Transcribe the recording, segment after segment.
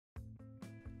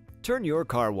Turn your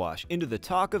car wash into the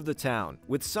talk of the town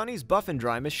with Sonny's Buff and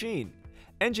Dry machine.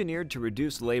 Engineered to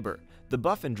reduce labor, the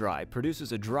Buff and Dry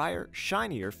produces a drier,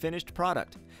 shinier finished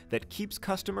product that keeps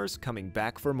customers coming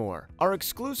back for more. Our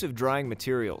exclusive drying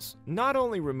materials not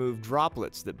only remove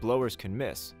droplets that blowers can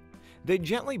miss, they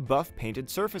gently buff painted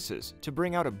surfaces to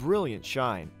bring out a brilliant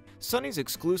shine. Sonny's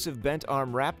exclusive bent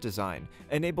arm wrap design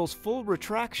enables full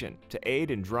retraction to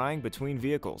aid in drying between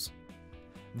vehicles.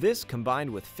 This, combined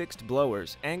with fixed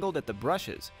blowers angled at the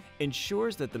brushes,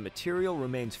 ensures that the material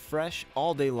remains fresh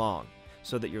all day long,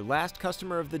 so that your last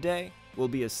customer of the day will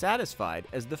be as satisfied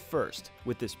as the first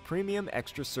with this premium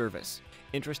extra service.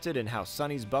 Interested in how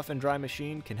Sonny's Buff and Dry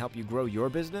machine can help you grow your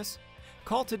business?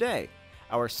 Call today.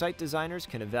 Our site designers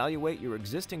can evaluate your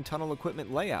existing tunnel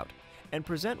equipment layout and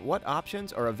present what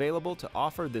options are available to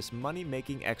offer this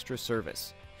money-making extra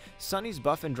service. Sonny's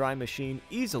Buff and Dry machine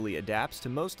easily adapts to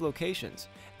most locations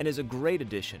and is a great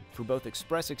addition for both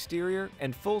express exterior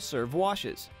and full-serve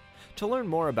washes. To learn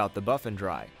more about the Buff and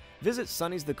Dry, visit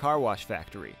Sonny's The Car Wash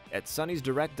Factory at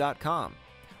sonnysdirect.com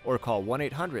or call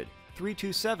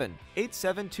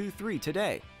 1-800-327-8723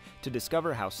 today to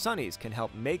discover how Sonny's can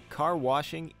help make car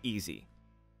washing easy.